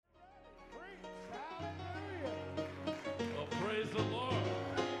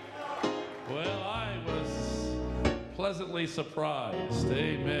pleasantly surprised.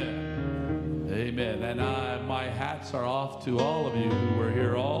 Amen. Amen. And my hats are off to all of you who were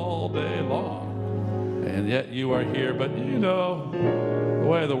here all day long. And yet you are here. But you know, the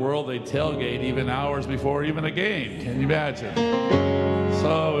way of the world, they tailgate even hours before even a game. Can you imagine?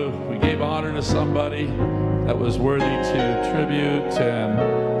 So we gave honor to somebody that was worthy to tribute.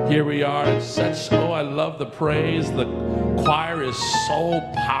 And here we are. It's such, I love the praise. The choir is so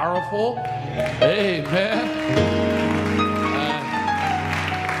powerful. Amen.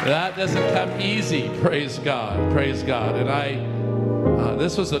 That doesn't come easy. Praise God. Praise God. And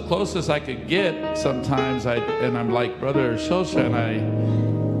this was the closest I could get sometimes. I'm like Brother Shoshan.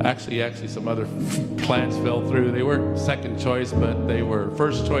 Actually some other plans fell through. They weren't second choice, but they were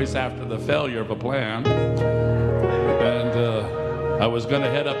first choice after the failure of a plan. And I was going to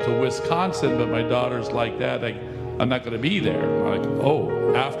head up to Wisconsin, but my daughter's like, Dad, I'm not going to be there. I'm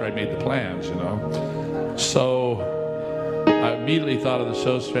like, after I made the plans, you know. So I immediately thought of the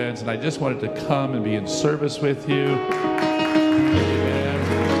Shostrans, and I just wanted to come and be in service with you. Amen.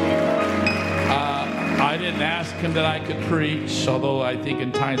 I didn't ask him that I could preach, although I think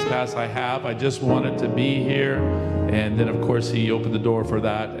in times past I have. I just wanted to be here. And then, of course, he opened the door for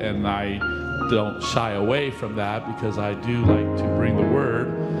that, and I don't shy away from that because I do like to bring the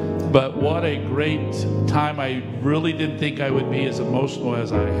word. But what a great time. I really didn't think I would be as emotional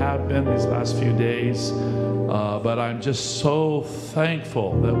as I have been these last few days. But I'm just so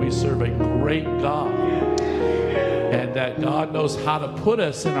thankful that we serve a great God. And that God knows how to put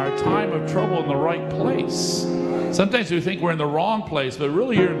us in our time of trouble in the right place. Sometimes we think we're in the wrong place, but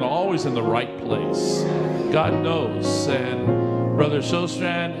really you're always in the right place. God knows. And Brother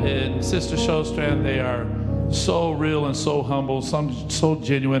Shostran and Sister Shostran, they are so real and so humble, so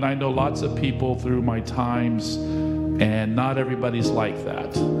genuine. I know lots of people through my times, and not everybody's like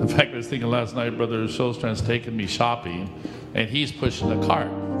that. In fact, I was thinking last night, Brother Shostran's taking me shopping, and he's pushing the cart.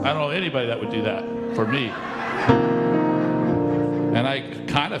 I don't know anybody that would do that for me. And I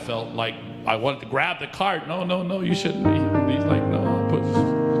kind of felt like I wanted to grab the cart. No, you shouldn't be. He's like, no, push.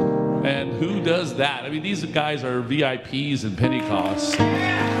 And who does that? I mean, these guys are VIPs in Pentecost.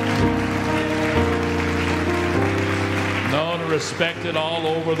 Known and respected all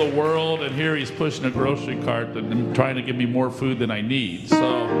over the world, and here he's pushing a grocery cart and trying to give me more food than I need.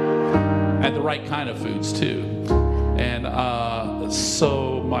 So, and the right kind of foods too. And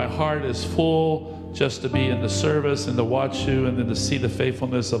so my heart is full just to be in the service and to watch you and then to see the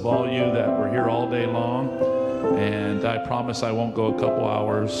faithfulness of all you that were here all day long. And I promise I won't go a couple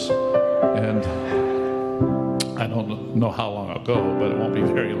hours. And I don't know how long I'll go, but it won't be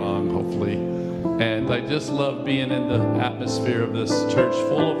very long, hopefully. And I just love being in the atmosphere of this church,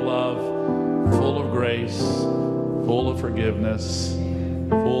 full of love, full of grace, full of forgiveness,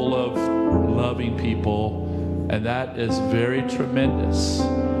 full of loving people. And that is very tremendous.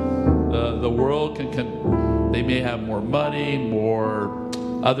 The world they may have more money, more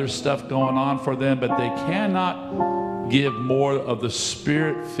other stuff going on for them, but they cannot give more of the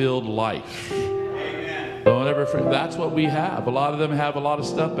Spirit-filled life. Don't ever forget, that's what we have. A lot of them have a lot of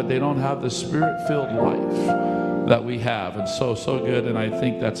stuff, but they don't have the Spirit-filled life that we have. And so good, and I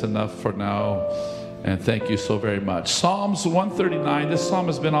think that's enough for now. And thank you so very much. Psalms 139, this psalm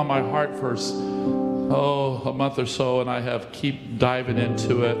has been on my heart for a month or so, and I keep diving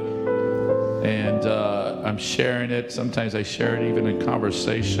into it. And I'm sharing it. Sometimes I share it even in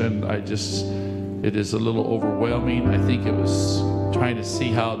conversation. It is a little overwhelming. I think it was trying to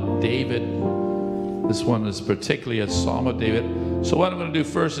see how David, this one is particularly a Psalm of David. So what I'm going to do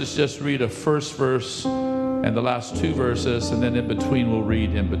first is just read a first verse and the last two verses, and then in between we'll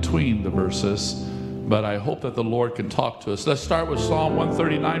read in between the verses. But I hope that the Lord can talk to us. Let's start with Psalm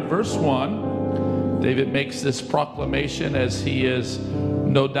 139, verse 1. David makes this proclamation as he is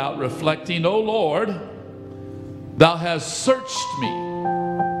no doubt reflecting, O Lord, thou hast searched me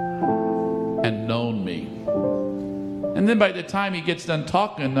and known me. And then by the time he gets done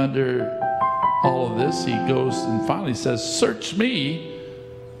talking under all of this, he goes and finally says, search me,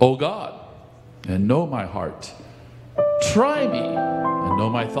 O God, and know my heart. Try me and know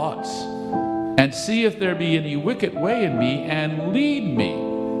my thoughts, and see if there be any wicked way in me, and lead me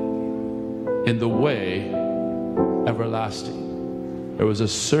in the way everlasting. There was a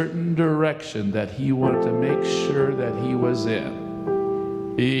certain direction that he wanted to make sure that he was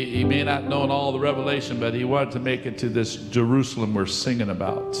in. He may not know all the revelation, but he wanted to make it to this Jerusalem we're singing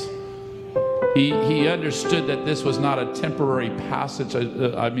about. He understood that this was not a temporary passage.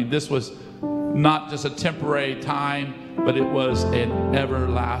 This was not just a temporary time, but it was an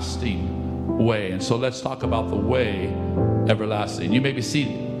everlasting way. And so let's talk about the way everlasting. You may be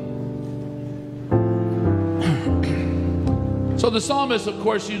seated. So the psalmist, of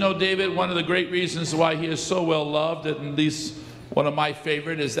course, you know David, one of the great reasons why he is so well loved, and at least one of my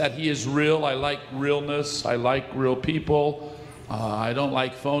favorite, is that he is real. I like realness. I like real people. I don't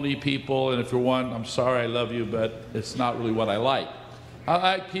like phony people. And if you're one, I'm sorry, I love you, but it's not really what I like. I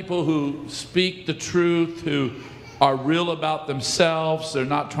like people who speak the truth, who are real about themselves. They're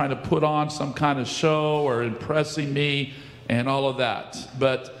not trying to put on some kind of show or impressing me and all of that.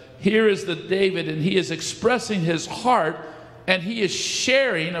 But here is the David, and he is expressing his heart, and he is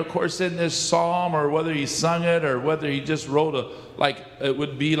sharing, of course, in this psalm, or whether he sung it or whether he just wrote it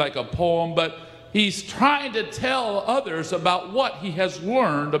would be like a poem, but he's trying to tell others about what he has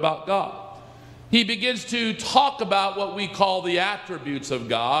learned about God. He begins to talk about what we call the attributes of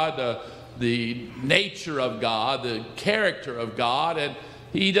God, the nature of God, the character of God, and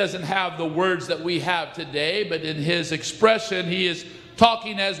he doesn't have the words that we have today, but in his expression, he is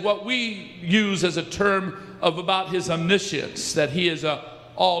talking as what we use as a term of about his omniscience, that he is a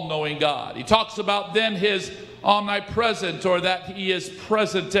all-knowing God. He talks about then his omnipresent, or that he is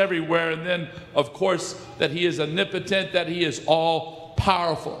present everywhere, and then of course that he is omnipotent, that he is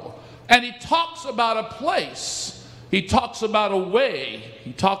all-powerful. And he talks about a place, he talks about a way,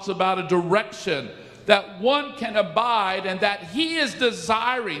 he talks about a direction that one can abide, and that he is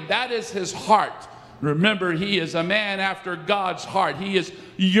desiring. That is his heart. Remember, he is a man after God's heart. He is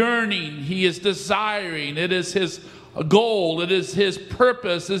yearning, he is desiring. It is his goal, it is his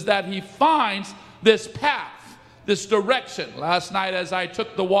purpose, is that he finds this path, this direction. Last night as I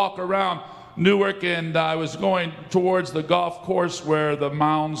took the walk around Newark, and I was going towards the golf course where the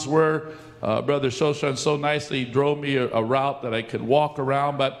mounds were, Brother Shoshan so nicely drove me a route that I could walk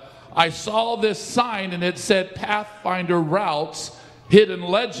around, but I saw this sign, and it said Pathfinder Routes, Hidden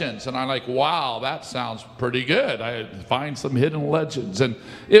Legends. And I'm like, wow, that sounds pretty good. I find some hidden legends. And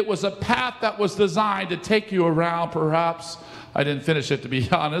it was a path that was designed to take you around, perhaps. I didn't finish it, to be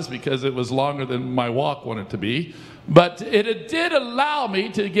honest, because it was longer than my walk wanted to be. But it did allow me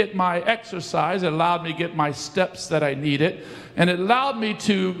to get my exercise. It allowed me to get my steps that I needed. And it allowed me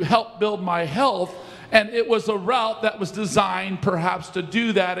to help build my health. And it was a route that was designed perhaps to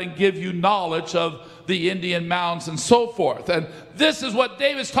do that and give you knowledge of the Indian mounds and so forth. And this is what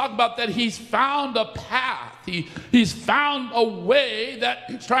David's talking about, that he's found a path. He's found a way that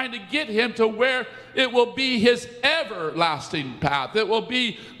is trying to get him to where it will be his everlasting path. It will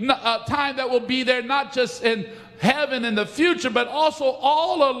be a time that will be there not just in heaven in the future, but also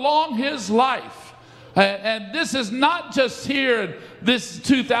all along his life. And this is not just here in this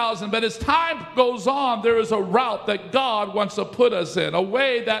 2000, but as time goes on, there is a route that God wants to put us in, a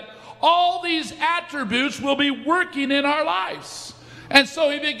way that all these attributes will be working in our lives. And so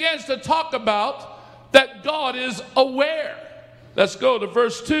he begins to talk about that God is aware. Let's go to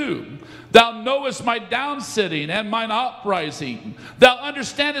verse 2. Thou knowest my downsitting and mine uprising. Thou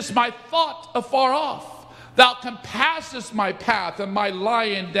understandest my thought afar off. Thou compassest my path and my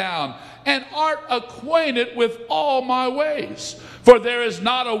lying down, and art acquainted with all my ways. For there is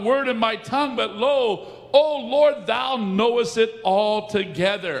not a word in my tongue, but lo, O Lord, thou knowest it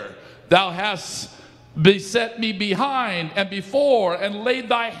altogether. Thou hast beset me behind and before, and laid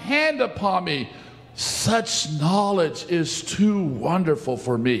thy hand upon me. Such knowledge is too wonderful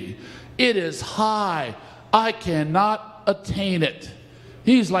for me. It is high. I cannot attain it.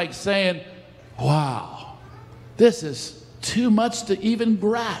 He's like saying, wow. This is too much to even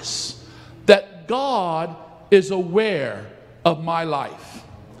grasp, that God is aware of my life,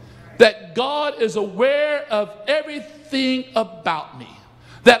 that God is aware of everything about me,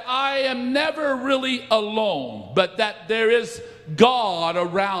 that I am never really alone, but that there is God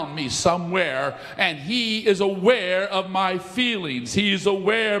around me somewhere, and he is aware of my feelings. He is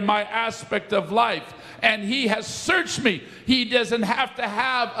aware of my aspect of life, and he has searched me. He doesn't have to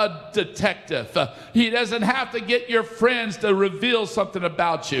have a detective. He doesn't have to get your friends to reveal something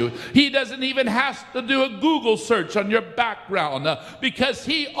about you. He doesn't even have to do a Google search on your background, because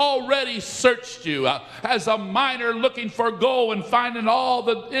he already searched you as a miner looking for gold and finding all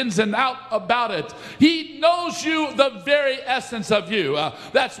the ins and outs about it. He knows you, the very essence of you.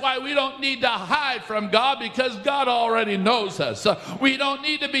 That's why we don't need to hide from God, because God already knows us. We don't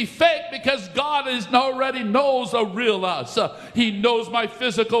need to be fake, because God already knows a real us. He knows my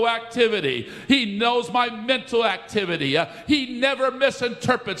physical activity. He knows my mental activity. He never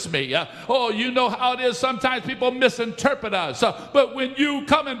misinterprets me. Oh, you know how it is. Sometimes people misinterpret us. But when you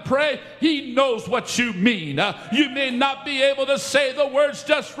come and pray, he knows what you mean. You may not be able to say the words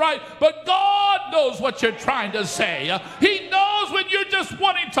just right, but God knows what you're trying to say. He knows when you're just just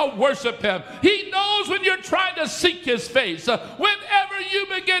wanting to worship him. He knows when you're trying to seek his face. Whenever you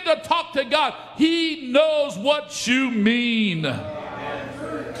begin to talk to God, he knows what you mean.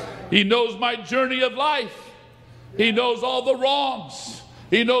 He knows my journey of life. He knows all the wrongs.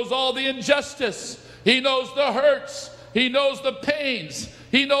 He knows all the injustice. He knows the hurts. He knows the pains.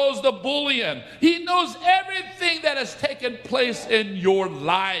 He knows the bullying. He knows everything that has taken place in your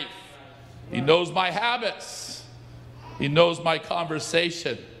life. He knows my habits. He knows my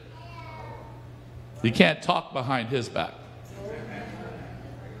conversation. You can't talk behind his back.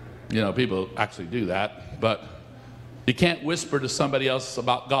 You know, people actually do that, but you can't whisper to somebody else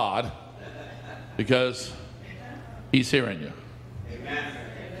about God because he's hearing you.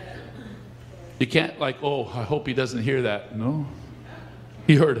 You can't oh, I hope he doesn't hear that. No,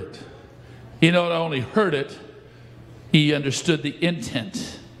 he heard it. He not only heard it, he understood the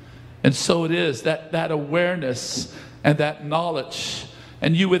intent. And so it is that awareness and that knowledge.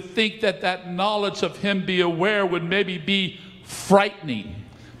 And you would think that knowledge of him be aware would maybe be frightening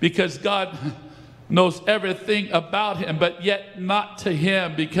because God knows everything about him, but yet not to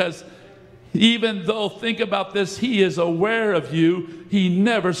him, because even though, think about this, he is aware of you, he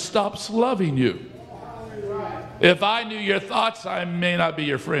never stops loving you. If I knew your thoughts, I may not be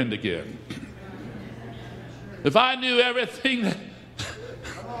your friend again. If I knew everything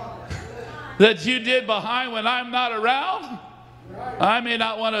that you did behind when I'm not around, I may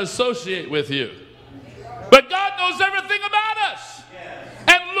not want to associate with you. But God knows everything about us.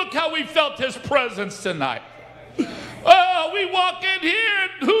 And look how we felt his presence tonight. Oh, we walk in here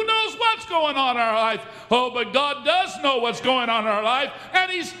and who knows what's going on in our life. Oh, but God does know what's going on in our life.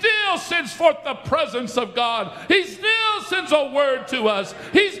 And he still sends forth the presence of God. He still sends a word to us.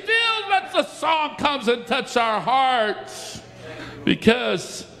 He still lets a song come and touch our hearts.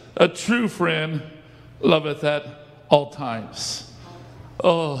 Because a true friend loveth at all times.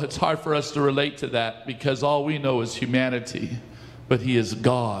 Oh, it's hard for us to relate to that because all we know is humanity. But he is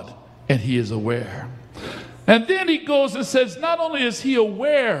God and he is aware. And then he goes and says, not only is he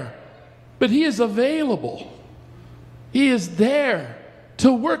aware, but he is available. He is there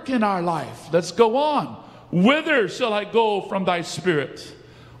to work in our life. Let's go on. Whither shall I go from thy spirit?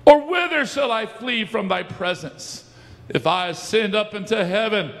 Or whither shall I flee from thy presence? If I ascend up into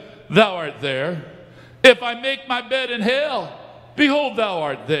heaven, thou art there. If I make my bed in hell, behold, thou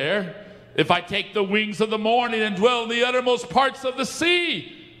art there. If I take the wings of the morning and dwell in the uttermost parts of the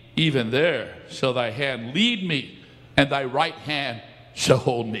sea, even there shall thy hand lead me, and thy right hand shall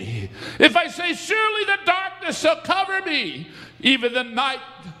hold me. If I say, surely the darkness shall cover me, even the night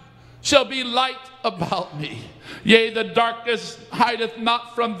shall be light about me. Yea, the darkness hideth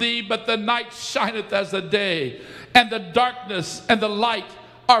not from thee, but the night shineth as the day. And the darkness and the light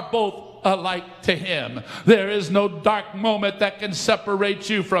are both alike to him. There is no dark moment that can separate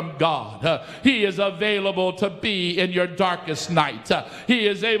you from God. He is available to be in your darkest night. He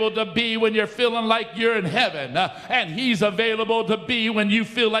is able to be when you're feeling like you're in heaven. And he's available to be when you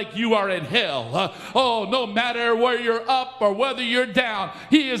feel like you are in hell. Oh, no matter where you're up or whether you're down,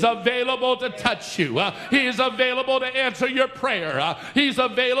 he is available to touch you. He is available to answer your prayer. He's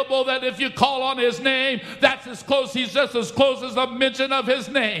available that if you call on his name, that's as close. He's just as close as a mention of his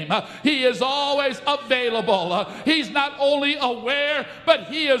name. He is always available. He's not only aware, but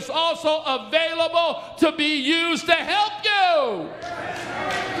he is also available to be used to help you.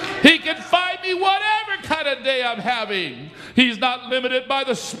 He can find me whatever kind of day I'm having. He's not limited by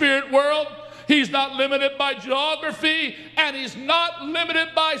the spirit world. He's not limited by geography, and he's not limited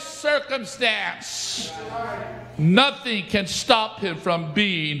by circumstance. Nothing can stop him from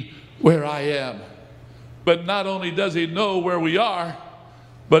being where I am. But not only does he know where we are,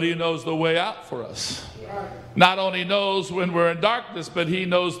 but he knows the way out for us. Not only knows when we're in darkness, but he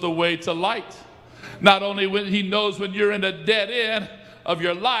knows the way to light. Not only when he knows when you're in a dead end of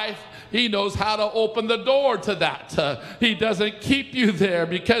your life, he knows how to open the door to that. He doesn't keep you there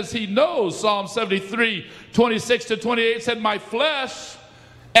because he knows. Psalm 73, 26 to 28 said, my flesh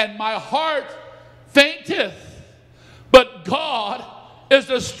and my heart fainteth, but God is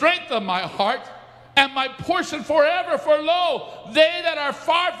the strength of my heart and my portion forever. For lo, they that are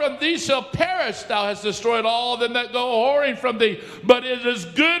far from thee shall perish. Thou hast destroyed all them that go whoring from thee. But it is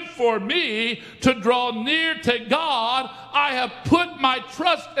good for me to draw near to God. I have put my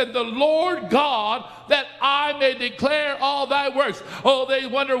trust in the Lord God, that I may declare all thy works. Oh, they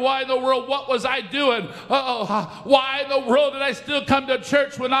wonder why in the world, what was I doing? Why in the world did I still come to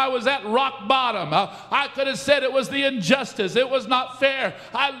church when I was at rock bottom? I could have said it was the injustice. It was not fair.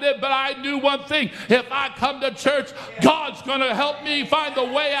 I lived, but I knew one thing. If I come to church, God's going to help me find the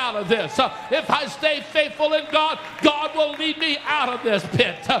way out of this. If I stay faithful in God, God will lead me out of this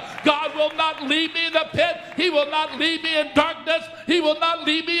pit. God will not leave me in the pit. He will not leave me in darkness. He will not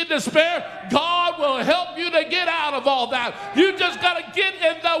leave me in despair. God will help you to get out of all that. You just got to get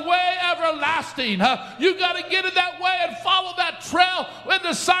in the way everlasting. You got to get in that way and follow that trail. When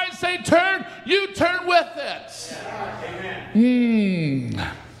the signs say turn, you turn with it.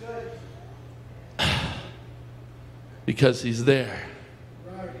 Because he's there.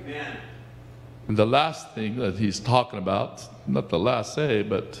 And the last thing that he's talking about, not the last say,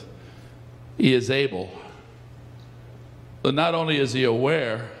 but he is able. But not only is he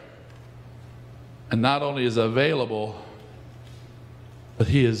aware, and not only is available, but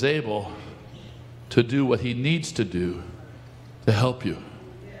he is able to do what he needs to do to help you.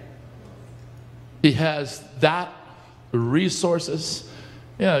 He has that resources.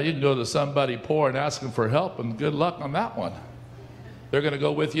 Yeah, you can go to somebody poor and ask them for help, and good luck on that one. They're going to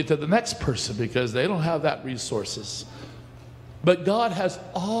go with you to the next person because they don't have that resources. But God has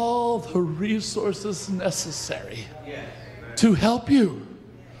all the resources necessary to help you.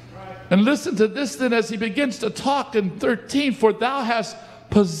 And listen to this then as he begins to talk in 13. For thou hast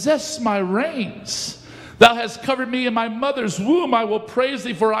possessed my reins. Thou hast covered me in my mother's womb. I will praise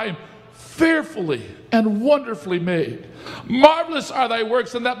thee, for I am fearfully and wonderfully made. Marvelous are thy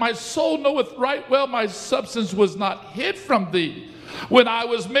works, and that my soul knoweth right well my substance was not hid from thee. When I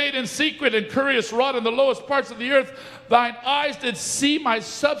was made in secret and curious wrought in the lowest parts of the earth, thine eyes did see my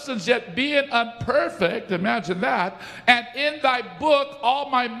substance, yet being unperfect, imagine that, and in thy book all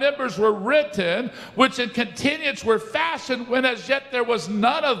my members were written, which in continuance were fashioned, when as yet there was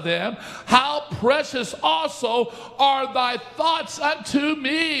none of them. How precious also are thy thoughts unto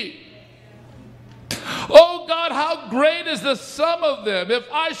me. Oh God, how great is the sum of them. If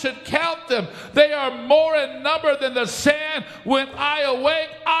I should count them, they are more in number than the sand. When I awake,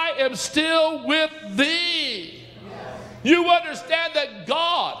 I am still with thee. You understand that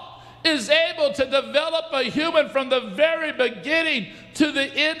God is able to develop a human from the very beginning to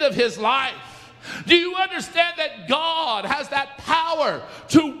the end of his life. Do you understand that God has that power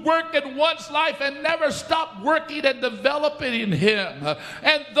to work in one's life and never stop working and developing in him?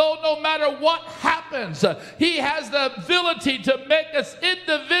 And though no matter what happens, he has the ability to make us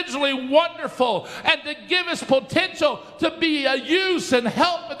individually wonderful and to give us potential to be a use and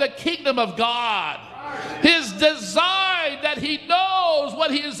help in the kingdom of God. His design that he knows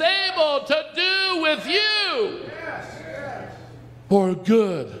what he is able to do with you for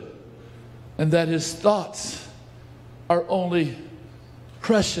good. And that his thoughts are only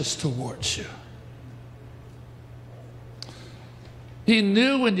precious towards you. He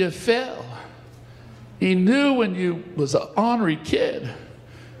knew when you fell. He knew when you was an ornery kid.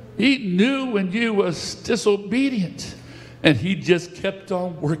 He knew when you was disobedient. And he just kept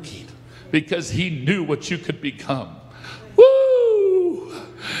on working because he knew what you could become. Woo!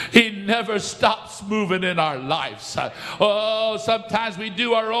 He never stops moving in our lives. Oh, sometimes we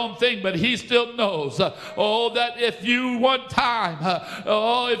do our own thing, but he still knows. That if you one time,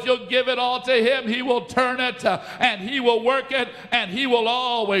 if you'll give it all to him, he will turn it and he will work it, and he will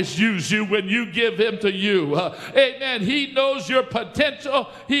always use you when you give him to you. Amen. He knows your potential.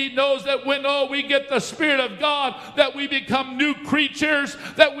 He knows that when we get the Spirit of God, that we become new creatures,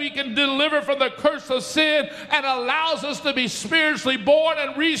 that we can deliver from the curse of sin, and allows us to be spiritually born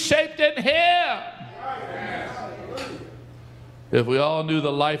and reshaped in him. If we all knew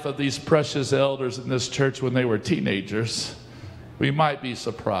the life of these precious elders in this church when they were teenagers, we might be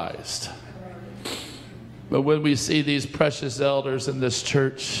surprised. But when we see these precious elders in this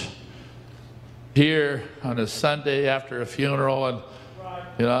church here on a Sunday after a funeral, and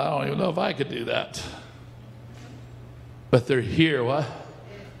I don't even know if I could do that. But they're here, what?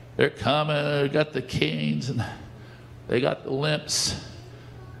 They're coming, they got the canes, and they got the limps.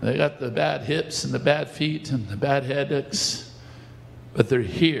 They got the bad hips and the bad feet and the bad headaches. But they're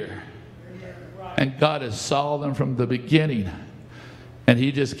here. And God has saw them from the beginning. And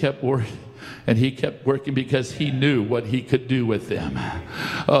he just kept working. And he kept working because he knew what he could do with them.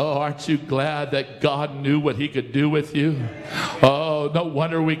 Oh, aren't you glad that God knew what he could do with you? Oh, no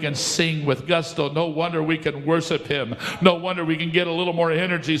wonder we can sing with gusto. No wonder we can worship him. No wonder we can get a little more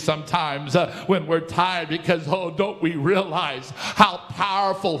energy sometimes when we're tired, because, don't we realize how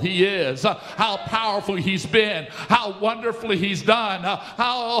powerful he is, how powerful he's been, how wonderfully he's done,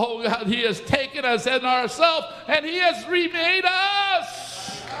 how he has taken us in ourselves and he has remade us.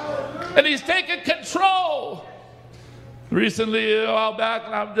 And he's taken control. Recently, a while back,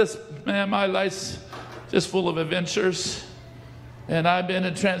 and I'm just, my life's just full of adventures. And I've been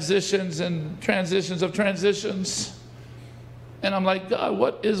in transitions and transitions of transitions. And I'm like, God,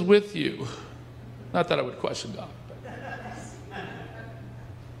 what is with you? Not that I would question God.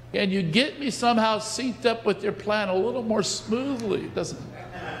 Can you get me somehow synced up with your plan a little more smoothly? Doesn't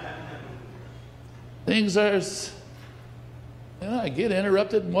things are, I get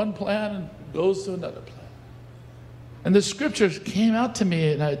interrupted in one plan and goes to another plan. And the scriptures came out to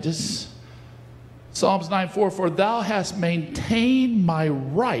me, and I just, Psalms 9:4, for thou hast maintained my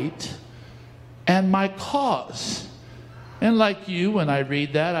right and my cause. And like you, when I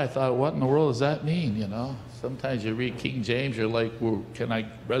read that, I thought, what in the world does that mean, you know? Sometimes you read King James, you're like, well, can I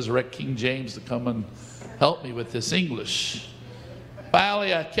resurrect King James to come and help me with this English?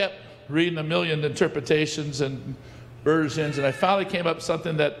 Finally, I kept reading a million interpretations and versions, and I finally came up with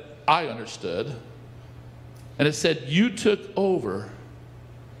something that I understood. And it said, you took over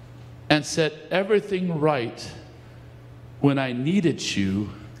and set everything right. When I needed you,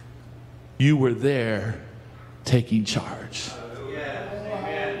 you were there taking charge.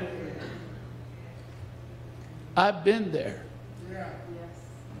 I've been there.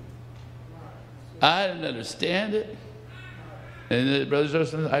 I didn't understand it. And then, Brother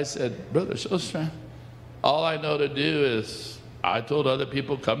Joseph, I said, Brother Joseph, all I know to do is, I told other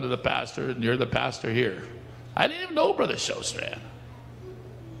people, come to the pastor, and you're the pastor here. I didn't even know Brother Shostran.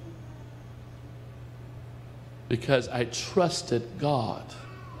 Because I trusted God.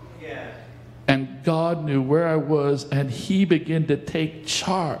 Yeah. And God knew where I was, and he began to take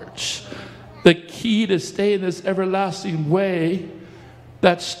charge. The key to stay in this everlasting way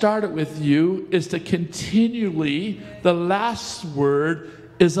that started with you is to continually, the last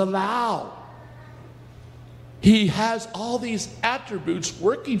word is allow. He has all these attributes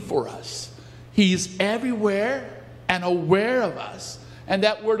working for us. He's everywhere and aware of us. And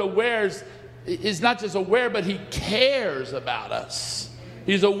that word aware is not just aware, but he cares about us.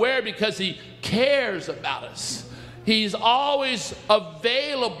 He's aware because he cares about us. He's always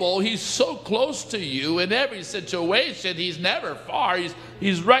available. He's so close to you in every situation. He's never far.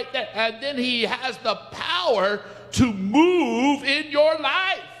 He's right there. And then he has the power to move in your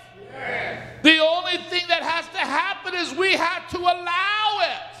life. Yeah. The only thing that has to happen is we have to allow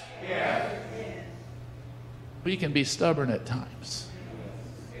it. Yeah. We can be stubborn at times.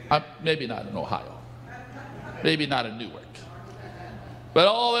 Maybe not in Ohio. Maybe not in Newark. But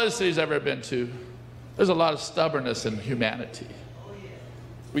all those cities I've ever been to, there's a lot of stubbornness in humanity.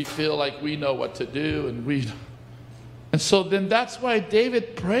 We feel like we know what to do, and so then that's why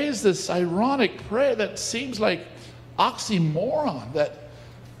David prays this ironic prayer that seems like oxymoron, that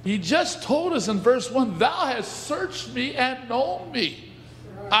he just told us in verse 1, thou hast searched me and known me.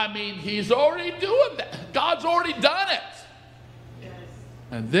 I mean, he's already doing that. God's already done it.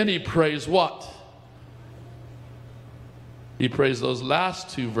 And then he prays what? He prays those last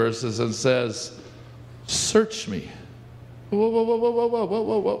two verses and says, search me. Whoa, whoa, whoa, whoa, whoa, whoa,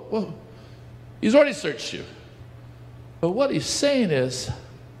 whoa, whoa, whoa. He's already searched you. But what he's saying is,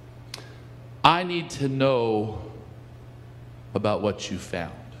 I need to know about what you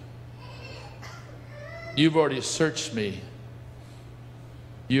found. You've already searched me.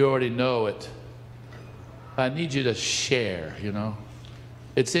 You already know it. I need you to share, you know.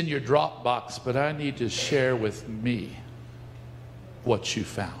 It's in your Dropbox, but I need to share with me what you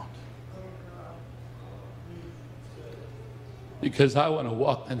found. Because I want to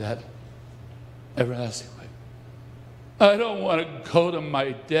walk in that everlasting way. I don't want to go to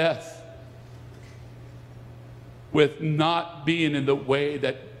my death with not being in the way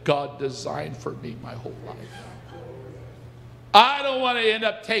that God designed for me my whole life. I don't want to end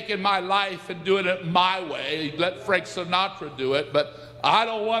up taking my life and doing it my way. Let Frank Sinatra do it, but I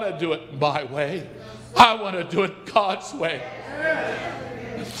don't want to do it my way. I want to do it God's way.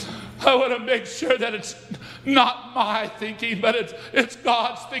 I want to make sure that it's not my thinking, but it's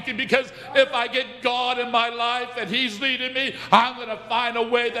God's thinking, because if I get God in my life and he's leading me, I'm going to find a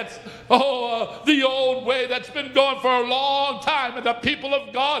way that's, the old way that's been going for a long time. And the people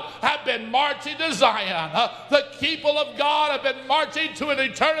of God have been marching to Zion. The people of God have been marching to an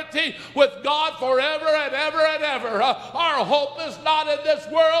eternity with God forever and ever and ever. Our hope is not in this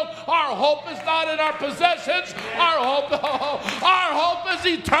world. Our hope is not in our possessions. Our hope is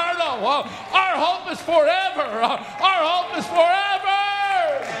eternal. Our hope is forever. Our hope is forever.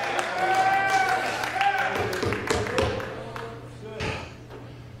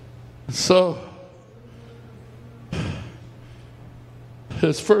 So,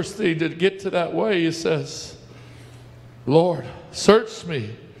 his first thing to get to that way, he says, Lord, search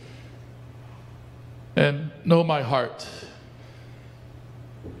me and know my heart.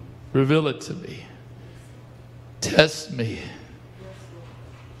 Reveal it to me. Test me.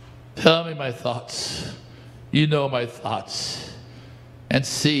 Tell me my thoughts. You know my thoughts. And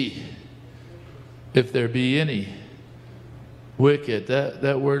see if there be any wicked.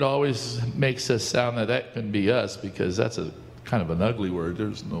 That word always makes us sound that can be us, because that's a kind of an ugly word.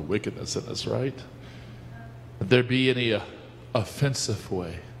 There's no wickedness in us, right? If there be any offensive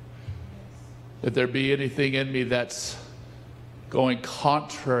way, if there be anything in me that's going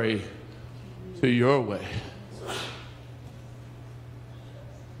contrary to your way,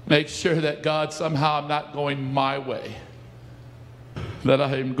 make sure that, God, somehow I'm not going my way, that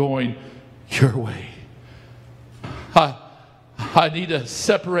I am going your way. I need to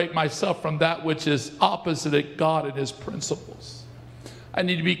separate myself from that which is opposite of God and his principles. I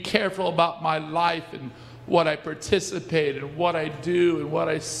need to be careful about my life and what I participate and what I do and what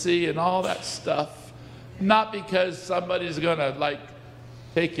I see and all that stuff. Not because somebody's going to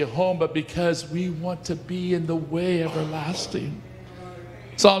take you home, but because we want to be in the way everlasting.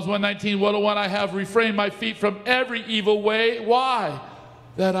 Psalms 119, 101, I have refrained my feet from every evil way. Why?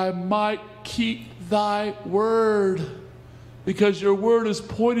 That I might keep thy word. Because your word is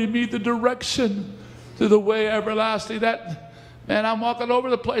pointing me the direction to the way everlasting. That, man, I'm walking over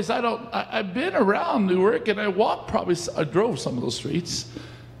the place. I've been around Newark, and I drove some of those streets.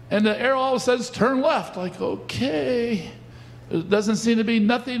 And the arrow all of a sudden turn left. Like, okay. There doesn't seem to be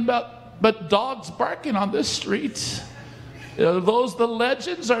nothing but dogs barking on this street. Are those the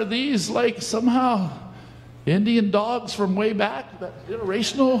legends? Are these like somehow Indian dogs from way back, that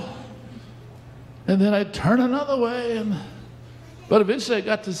generational? And then I'd turn another way, but eventually I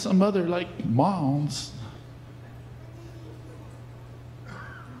got to some other mounds.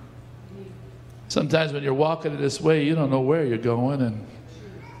 Sometimes when you're walking this way, you don't know where you're going, and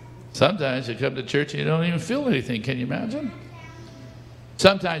sometimes you come to church and you don't even feel anything. Can you imagine?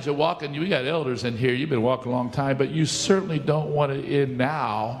 Sometimes you're walking, we got elders in here, you've been walking a long time, but you certainly don't want to end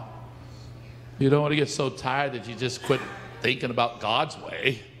now. You don't want to get so tired that you just quit thinking about God's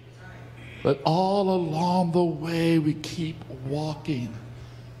way. But all along the way, we keep walking,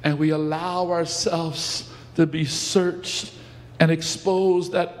 and we allow ourselves to be searched and expose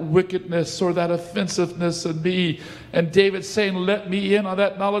that wickedness or that offensiveness in me. And David's saying, let me in on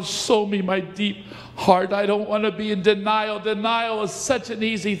that knowledge. Show me my deep heart. I don't want to be in denial. Denial is such an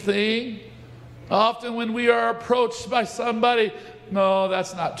easy thing. Often when we are approached by somebody, no,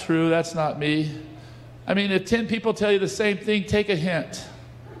 that's not true. That's not me. I mean, if 10 people tell you the same thing, take a hint.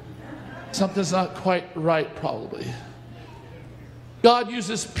 Something's not quite right, probably. God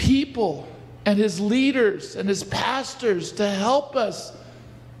uses people and his leaders and his pastors to help us,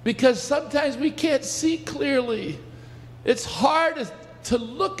 because sometimes we can't see clearly. It's hard to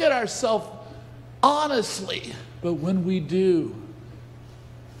look at ourselves honestly, but when we do,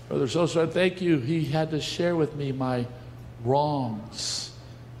 Brother Sosa, thank you. He had to share with me my wrongs,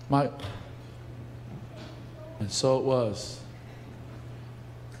 and so it was.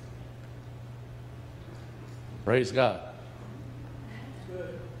 Praise God.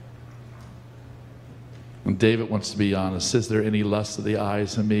 And David wants to be honest. Is there any lust of the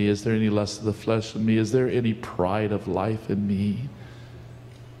eyes in me? Is there any lust of the flesh in me? Is there any pride of life in me?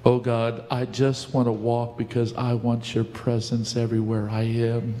 Oh God, I just want to walk because I want your presence everywhere I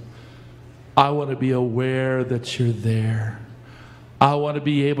am. I want to be aware that you're there. I want to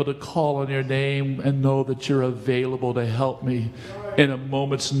be able to call on your name and know that you're available to help me. In a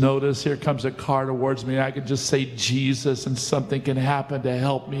moment's notice, here comes a car towards me. I can just say Jesus and something can happen to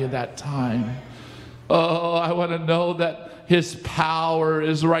help me in that time. Oh, I want to know that his power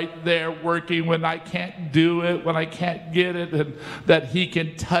is right there working when I can't do it, when I can't get it, and that he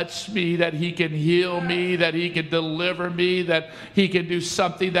can touch me, that he can heal me, that he can deliver me, that he can do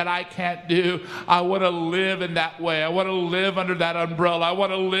something that I can't do. I want to live in that way. I want to live under that umbrella. I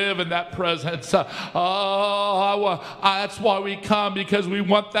want to live in that presence. That's why we come, because we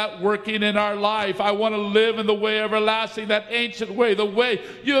want that working in our life. I want to live in the way everlasting, that ancient way, the way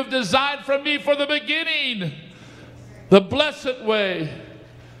you have designed for me for the beginning. The blessed way.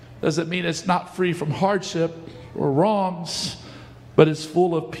 Doesn't mean it's not free from hardship or wrongs, but it's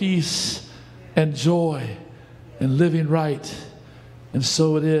full of peace and joy and living right. And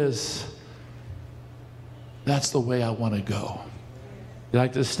so it is. That's the way I want to go. You'd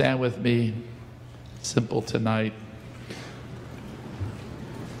like to stand with me? Simple tonight.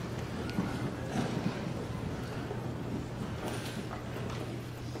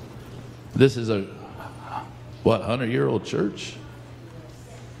 This is a 100-year-old church?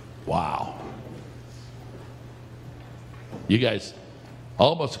 Wow. You guys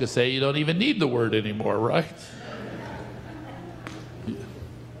almost could say you don't even need the word anymore, right?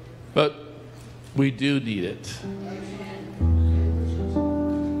 But we do need it.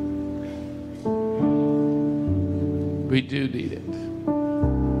 We do need it.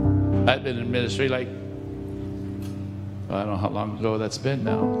 I've been in ministry like, I don't know how long ago that's been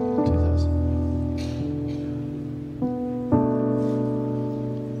now.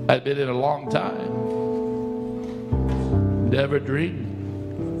 2000. I've been in a long time. Never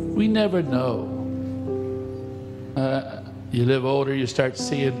dreamed. We never know. You live older, you start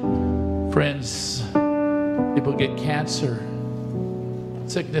seeing friends, people get cancer.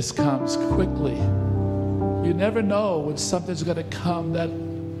 Sickness comes quickly. You never know when something's going to come that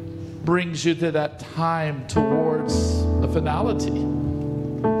brings you to that time towards a finality.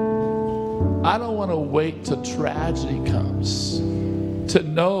 I don't want to wait till tragedy comes to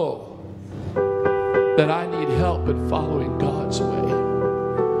know that I need help in following God's way.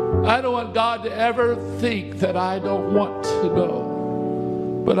 I don't want God to ever think that I don't want to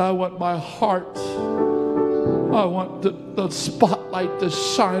know, but I want my heart, I want the spotlight to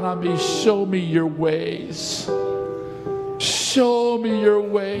shine on me. Show me your ways. Show me your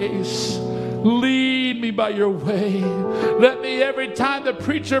ways. Lead me by your way. Let me, every time the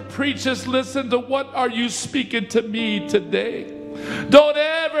preacher preaches, listen to what are you speaking to me today. Don't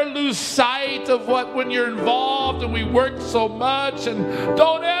ever lose sight of what when you're involved and we work so much, and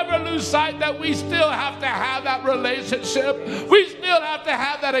don't ever lose sight that we still have to have that relationship. We still have to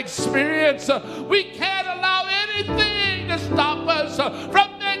have that experience. We can't allow anything to stop us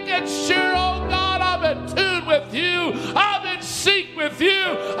from making sure, oh God, I'm in tune with you. I'm in sync with you.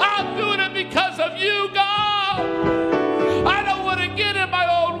 I'm doing it because of you, God. I don't want to get in my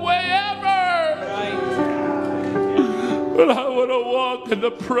own way ever. But I want to walk in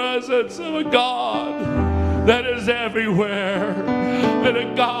the presence of a God that is everywhere, and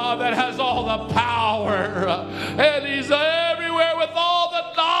a God that has all the power, and He's everywhere with all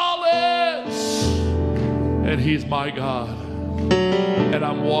the knowledge, and He's my God, and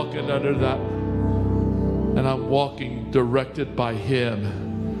I'm walking under that, and I'm walking directed by Him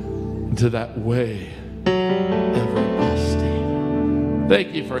into that way everlasting.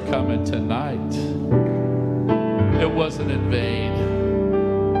 Thank you for coming tonight. It wasn't in vain,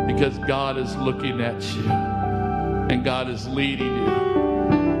 because God is looking at you and God is leading you.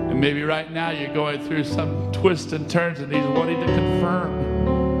 And maybe right now you're going through some twists and turns and He's wanting to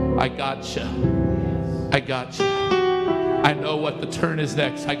confirm, I got you. I got you. I know what the turn is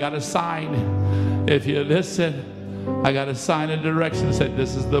next. I got a sign. If you listen, I got a sign and direction that said,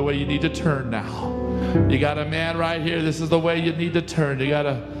 this is the way you need to turn now. You got a man right here. This is the way you need to turn. You got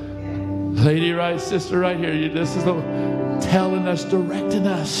a lady, right, sister, right here. This is the telling us, directing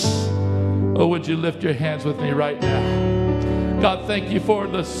us. Oh, would you lift your hands with me right now? God, thank you for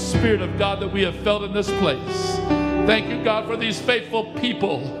the Spirit of God that we have felt in this place. Thank you, God, for these faithful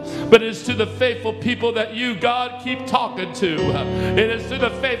people. But it's to the faithful people that you, God, keep talking to. It is to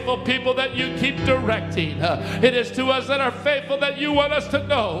the faithful people that you keep directing. It is to us that are faithful that you want us to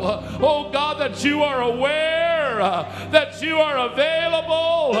know, oh God, that you are aware, that you are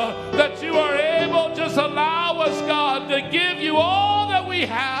available, that you are able. Just allow us, God, to give you all that we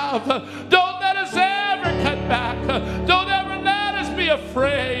have. Don't let us ever cut back. Don't ever let us be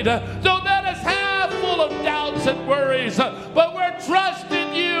afraid. Don't let us have full of doubts and worries, but we're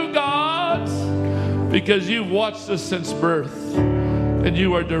trusting you, God, because you've watched us since birth and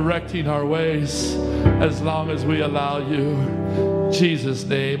you are directing our ways as long as we allow you. In Jesus'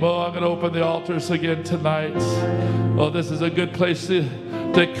 name. Oh, I'm going to open the altars again tonight. Oh, this is a good place to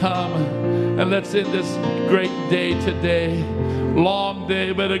come, and let's end this great day today. Long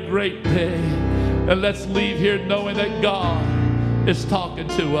day, but a great day. And let's leave here knowing that God is talking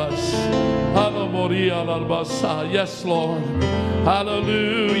to us. Yes, Lord.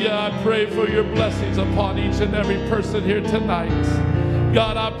 Hallelujah. I pray for your blessings upon each and every person here tonight.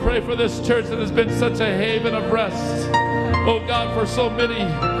 God, I pray for this church that has been such a haven of rest. Oh, God, for so many.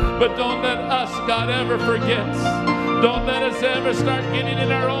 But don't let us, God, ever forget. Don't let us ever start getting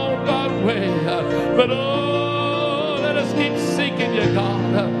in our own, God, way. But, oh, let us keep seeking you,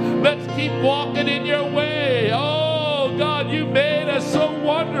 God. Let's keep walking in your way. Oh, God, you made us so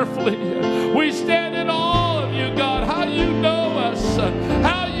wonderfully. We stand in awe of you, God, how you know us,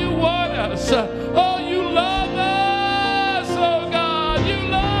 how you want us. Oh, you love us. Oh, God, you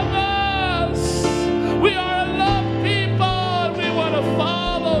love us. We are a loved people, and we want to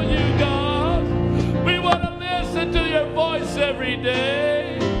follow you, God. We want to listen to your voice every day.